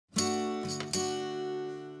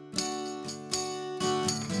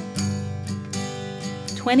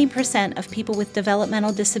20% of people with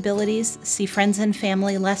developmental disabilities see friends and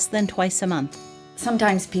family less than twice a month.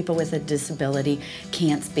 Sometimes people with a disability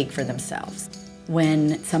can't speak for themselves.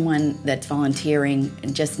 When someone that's volunteering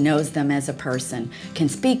and just knows them as a person can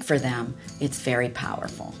speak for them, it's very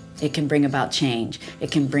powerful. It can bring about change.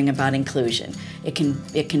 It can bring about inclusion. It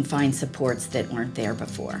can find supports that weren't there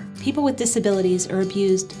before. People with disabilities are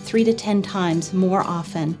abused 3 to 10 times more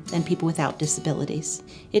often than people without disabilities.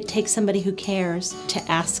 It takes somebody who cares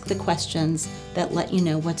to ask the questions that let you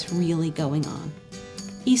know what's really going on.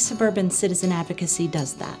 East Suburban Citizen Advocacy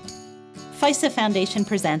does that. FISA Foundation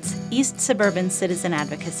presents East Suburban Citizen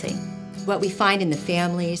Advocacy. What we find in the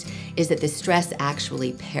families is that the stress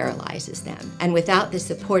actually paralyzes them. And without the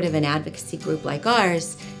support of an advocacy group like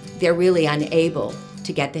ours, they're really unable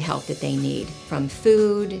to get the help that they need, from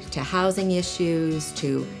food to housing issues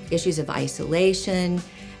to issues of isolation,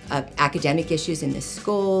 academic issues in the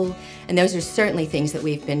school. And those are certainly things that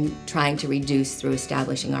we've been trying to reduce through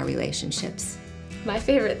establishing our relationships. My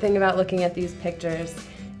favorite thing about looking at these pictures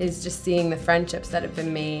is just seeing the friendships that have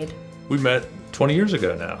been made. We met 20 years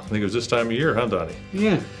ago now. I think it was this time of year, huh, Donnie?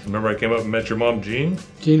 Yeah. Remember I came up and met your mom, Jean?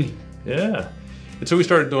 Jeannie. Yeah. And so we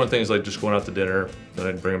started doing things like just going out to dinner, then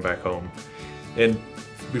I'd bring them back home. And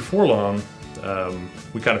before long,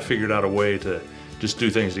 we kind of figured out a way to just do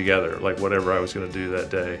things together, like whatever I was going to do that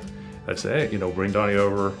day. I'd say, hey, bring Donnie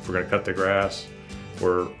over, we're going to cut the grass,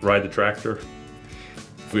 or ride the tractor.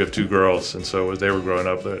 We have 2 girls, and so as they were growing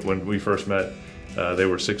up, when we first met, they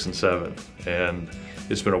were 6 and 7, and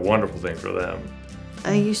it's been a wonderful thing for them.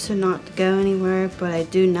 I used to not go anywhere, but I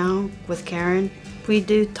do now with Karen. We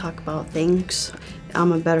do talk about things.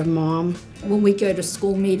 I'm a better mom. When we go to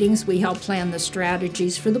school meetings, we help plan the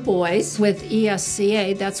strategies for the boys. With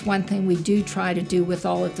ESCA, that's one thing we do try to do with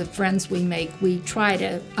all of the friends we make. We try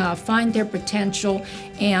to find their potential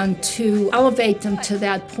and to elevate them to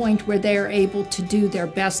that point where they're able to do their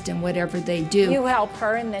best in whatever they do. You help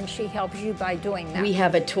her and then she helps you by doing that. We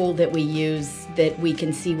have a tool that we use that we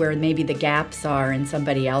can see where maybe the gaps are in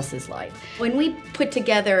somebody else's life. When we put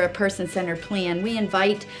together a person-centered plan, we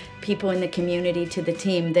invite people in the community to the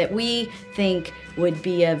team that we think would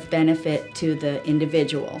be of benefit to the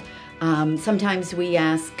individual. Sometimes we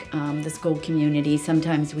ask the school community,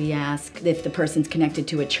 sometimes we ask if the person's connected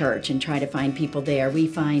to a church and try to find people there. We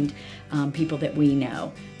find people that we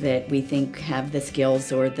know that we think have the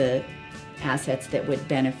skills or the assets that would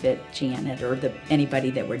benefit Janet or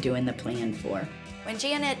anybody that we're doing the plan for. When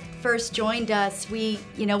Janet first joined us, we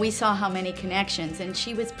saw how many connections, and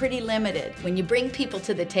she was pretty limited. When you bring people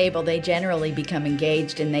to the table, they generally become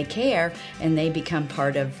engaged and they care, and they become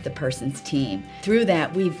part of the person's team. Through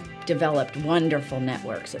that, we've developed wonderful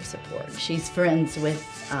networks of support. She's friends with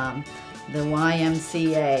the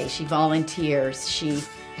YMCA, she volunteers, she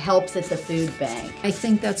helps at the food bank. I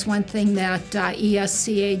think that's one thing that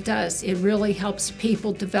ESCA does. It really helps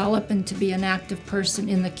people develop and to be an active person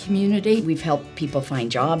in the community. We've helped people find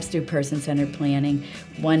jobs through person-centered planning.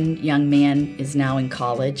 One young man is now in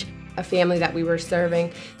college. A family that we were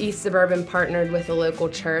serving, East Suburban partnered with a local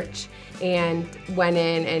church and went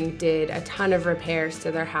in and did a ton of repairs to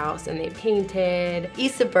their house, and they painted.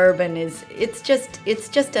 East Suburban it's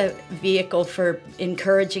just a vehicle for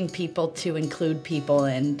encouraging people to include people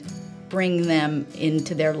and bring them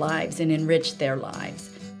into their lives and enrich their lives.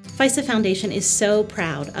 FISA Foundation is so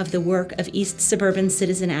proud of the work of East Suburban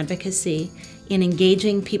Citizen Advocacy in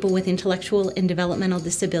engaging people with intellectual and developmental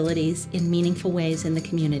disabilities in meaningful ways in the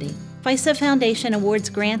community. FISA Foundation awards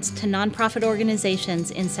grants to nonprofit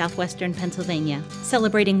organizations in southwestern Pennsylvania,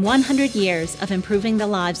 celebrating 100 years of improving the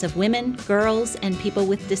lives of women, girls, and people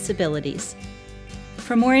with disabilities.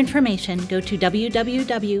 For more information, go to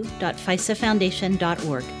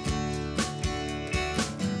www.fisafoundation.org.